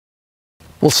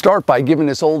We'll start by giving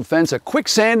this old fence a quick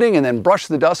sanding and then brush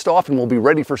the dust off, and we'll be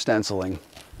ready for stenciling.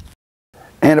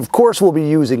 And of course, we'll be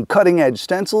using cutting edge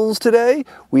stencils today.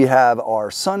 We have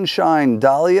our Sunshine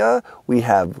Dahlia, we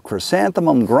have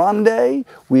Chrysanthemum Grande,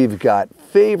 we've got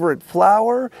Favorite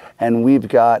Flower, and we've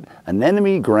got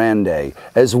Anemone Grande,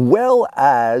 as well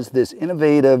as this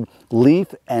innovative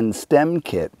leaf and stem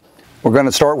kit. We're going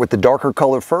to start with the darker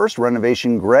color first,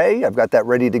 Renovation Gray. I've got that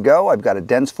ready to go. I've got a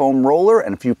dense foam roller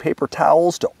and a few paper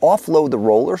towels to offload the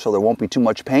roller so there won't be too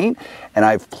much paint. And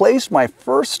I've placed my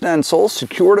first stencil,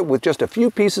 secured it with just a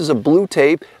few pieces of blue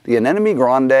tape, the Anemone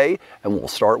Grande, and we'll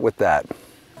start with that.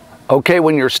 Okay,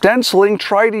 when you're stenciling,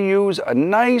 try to use a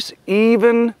nice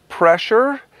even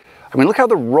pressure. I mean, look how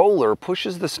the roller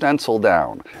pushes the stencil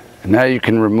down. And now you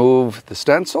can remove the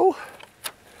stencil.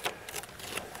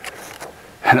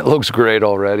 And it looks great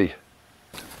already.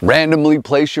 Randomly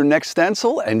place your next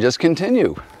stencil and just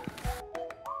continue.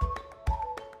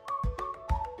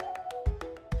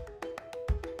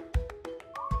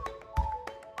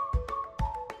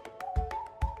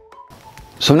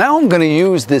 So now I'm going to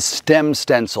use this stem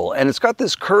stencil, and it's got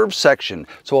this curved section.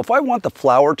 So if I want the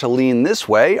flower to lean this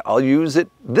way, I'll use it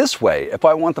this way. If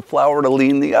I want the flower to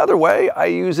lean the other way, I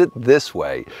use it this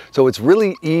way. So it's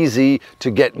really easy to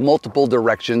get multiple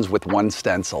directions with one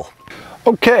stencil.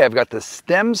 Okay, I've got the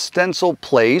stem stencil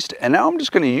placed, and now I'm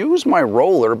just going to use my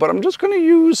roller, but I'm just going to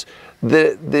use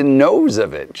the nose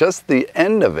of it, just the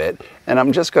end of it, and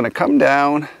I'm just going to come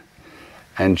down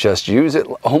and just use it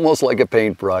almost like a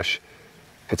paintbrush.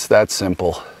 It's that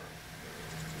simple.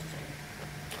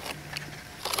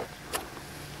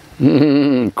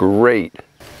 Great.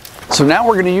 So now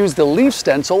we're going to use the leaf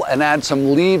stencil and add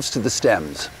some leaves to the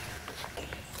stems.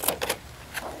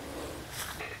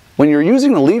 When you're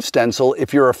using the leaf stencil,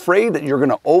 if you're afraid that you're going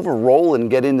to over-roll and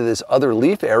get into this other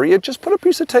leaf area, just put a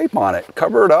piece of tape on it.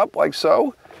 Cover it up like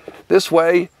so. This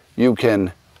way you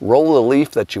can roll the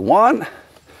leaf that you want,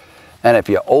 and if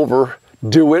you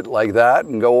overdo it like that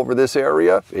and go over this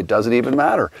area, it doesn't even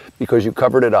matter because you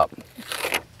covered it up.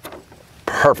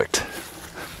 Perfect.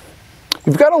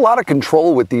 You've got a lot of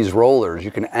control with these rollers. You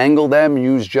can angle them,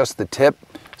 use just the tip.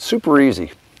 Super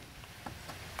easy.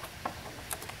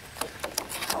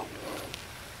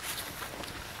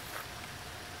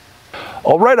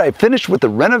 All right, I finished with the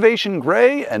Renovation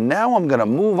Gray, and now I'm going to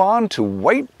move on to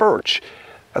White Birch.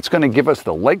 That's going to give us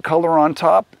the light color on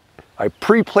top. I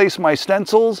pre-place my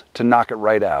stencils to knock it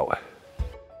right out.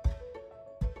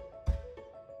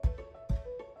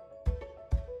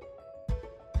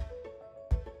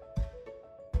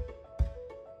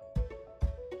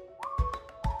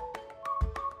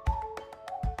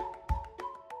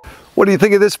 What do you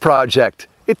think of this project?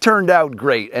 It turned out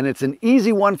great, and it's an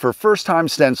easy one for first-time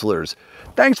stencilers.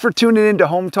 Thanks for tuning in to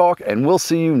Hometalk, and we'll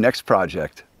see you next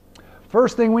project.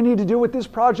 First thing we need to do with this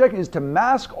project is to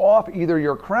mask off either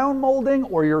your crown molding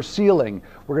or your ceiling.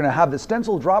 We're going to have the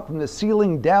stencil drop from the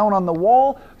ceiling down on the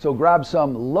wall, so grab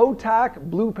some low-tack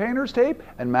blue painter's tape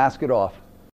and mask it off.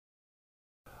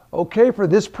 Okay, for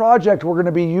this project we're going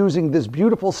to be using this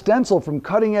beautiful stencil from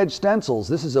Cutting Edge Stencils.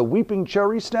 This is a Weeping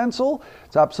Cherry stencil.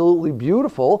 It's absolutely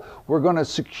beautiful. We're going to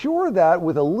secure that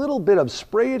with a little bit of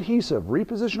spray adhesive,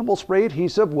 repositionable spray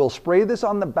adhesive. We'll spray this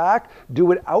on the back,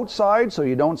 do it outside so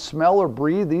you don't smell or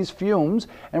breathe these fumes,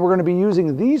 and we're going to be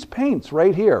using these paints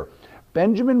right here.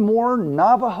 Benjamin Moore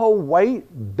Navajo White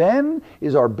Ben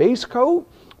is our base coat.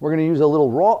 We're going to use a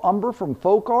little raw umber from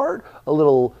Folk Art, a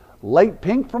little light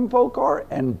pink from Folk Art,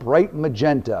 and bright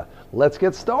magenta. Let's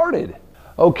get started.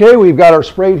 Okay, we've got our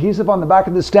spray adhesive on the back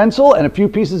of the stencil and a few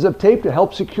pieces of tape to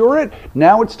help secure it.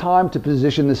 Now it's time to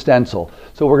position the stencil.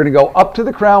 So we're going to go up to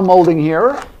the crown molding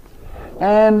here,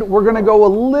 and we're going to go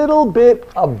a little bit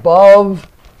above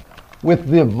with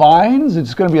the vines.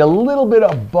 It's going to be a little bit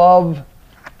above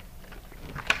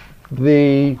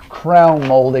the crown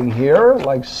molding here,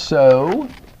 like so.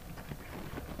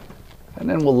 And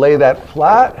then we'll lay that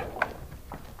flat.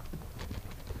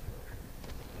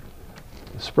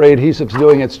 The spray adhesive's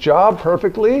doing its job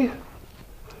perfectly.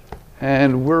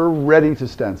 And we're ready to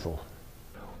stencil.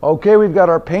 Okay, we've got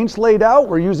our paints laid out.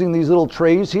 We're using these little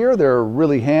trays here. They're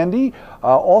really handy.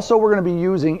 Also, we're going to be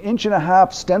using 1.5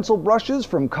 inch stencil brushes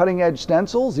from Cutting Edge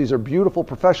Stencils. These are beautiful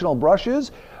professional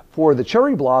brushes for the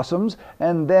cherry blossoms.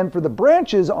 And then for the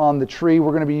branches on the tree, we're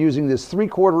going to be using this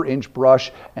 3/4 inch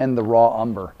brush and the raw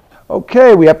umber.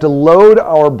 Okay, we have to load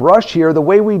our brush here. The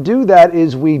way we do that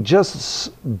is we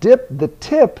just dip the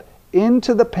tip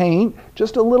into the paint,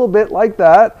 just a little bit like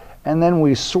that, and then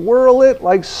we swirl it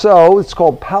like so. It's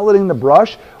called paletting the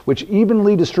brush, which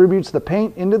evenly distributes the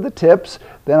paint into the tips.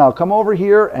 Then I'll come over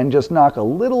here and just knock a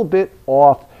little bit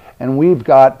off, and we've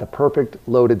got the perfect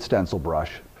loaded stencil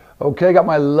brush. Okay, got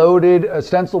my loaded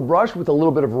stencil brush with a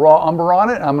little bit of raw umber on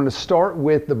it. I'm going to start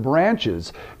with the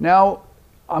branches. Now,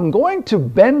 I'm going to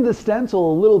bend the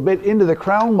stencil a little bit into the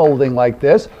crown molding like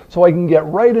this so I can get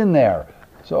right in there.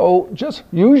 So just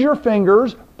use your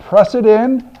fingers, press it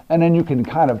in, and then you can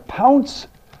kind of pounce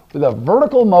with a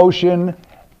vertical motion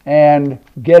and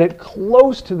get it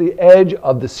close to the edge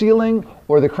of the ceiling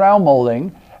or the crown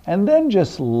molding, and then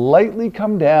just lightly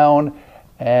come down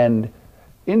and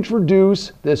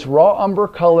introduce this raw umber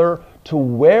color to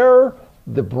where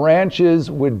the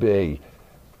branches would be.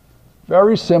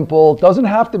 Very simple, doesn't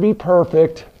have to be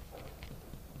perfect.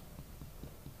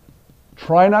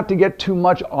 Try not to get too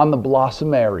much on the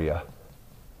blossom area.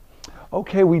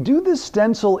 Okay, we do this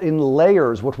stencil in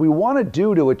layers. What we want to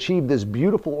do to achieve this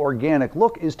beautiful organic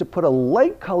look is to put a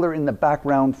light color in the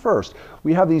background first.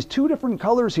 We have these two different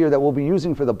colors here that we'll be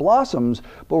using for the blossoms,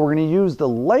 but we're going to use the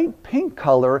light pink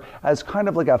color as kind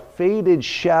of like a faded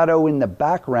shadow in the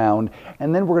background,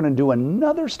 and then we're going to do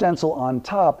another stencil on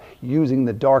top using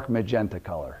the dark magenta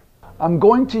color. I'm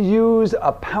going to use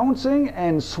a pouncing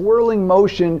and swirling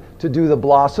motion to do the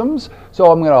blossoms.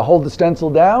 So I'm going to hold the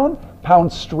stencil down,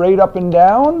 pounce straight up and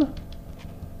down.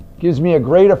 Gives me a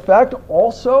great effect.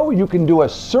 Also, you can do a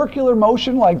circular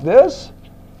motion like this.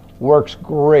 Works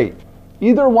great.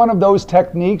 Either one of those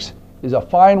techniques is a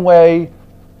fine way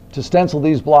to stencil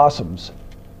these blossoms.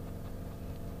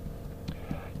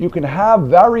 You can have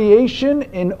variation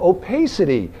in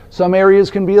opacity. Some areas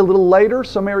can be a little lighter,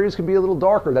 some areas can be a little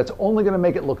darker. That's only going to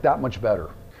make it look that much better.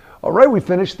 All right, we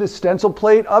finished this stencil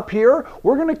plate up here.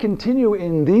 We're going to continue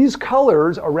in these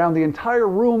colors around the entire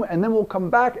room, and then we'll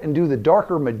come back and do the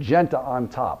darker magenta on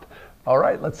top. All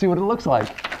right, let's see what it looks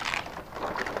like.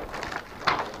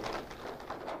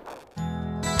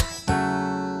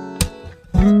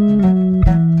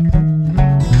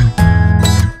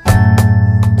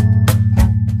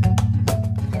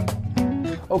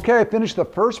 Okay, I finished the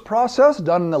first process,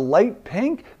 done in the light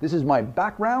pink. This is my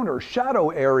background or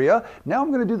shadow area. Now I'm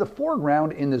going to do the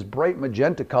foreground in this bright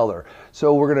magenta color.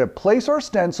 So we're going to place our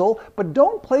stencil, but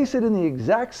don't place it in the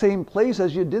exact same place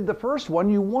as you did the first one.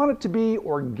 You want it to be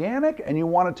organic and you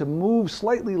want it to move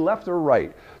slightly left or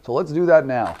right. So let's do that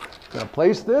now. I'm going to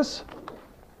place this.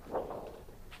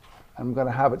 I'm going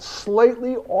to have it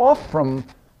slightly off from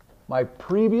my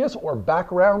previous or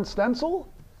background stencil.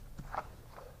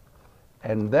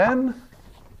 And then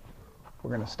we're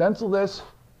going to stencil this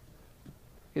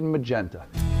in magenta.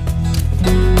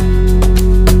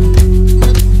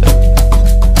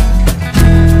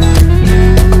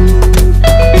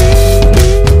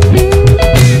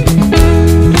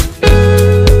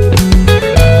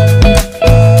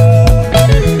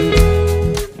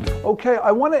 Okay,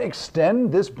 I want to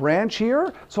extend this branch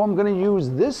here, so I'm going to use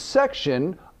this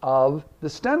section of the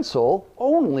stencil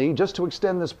only just to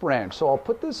extend this branch. So I'll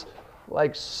put this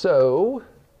like so,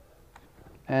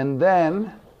 and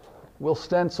then we'll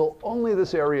stencil only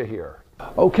this area here.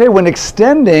 Okay, when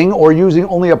extending or using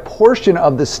only a portion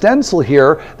of the stencil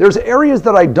here, there's areas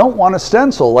that I don't want to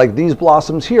stencil, like these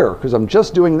blossoms here, because I'm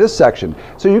just doing this section.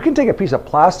 So you can take a piece of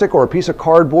plastic or a piece of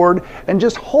cardboard and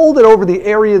just hold it over the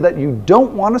area that you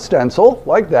don't want to stencil,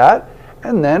 like that,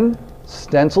 and then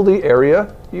stencil the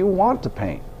area you want to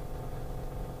paint.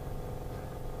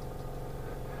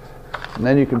 And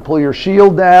then you can pull your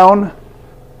shield down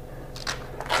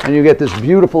and you get this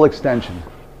beautiful extension.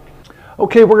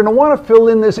 Okay, we're going to want to fill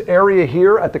in this area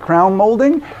here at the crown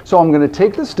molding. So I'm going to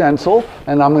take the stencil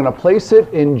and I'm going to place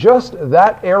it in just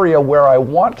that area where I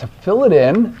want to fill it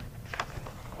in.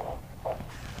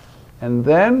 And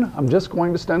then I'm just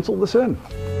going to stencil this in.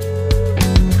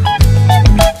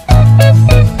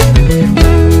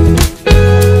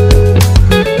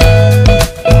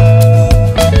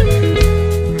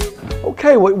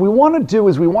 Okay, what we want to do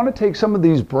is we want to take some of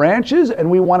these branches and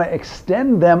we want to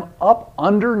extend them up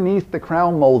underneath the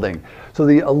crown molding so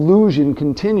the illusion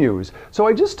continues. So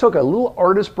I just took a little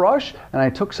artist brush and I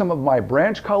took some of my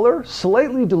branch color,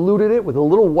 slightly diluted it with a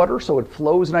little water so it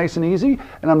flows nice and easy,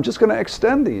 and I'm just going to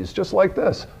extend these just like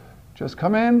this. Just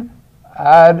come in,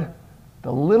 add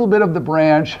the little bit of the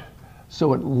branch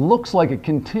so it looks like it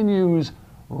continues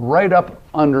right up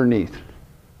underneath.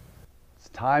 It's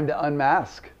time to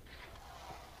unmask.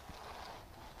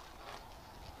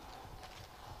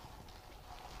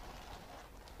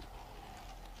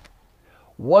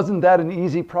 Wasn't that an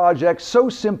easy project? So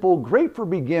simple, great for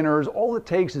beginners. All it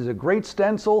takes is a great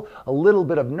stencil, a little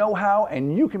bit of know-how,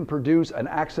 and you can produce an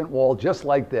accent wall just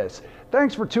like this.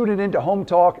 Thanks for tuning in to Home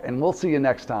Talk, and we'll see you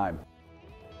next time.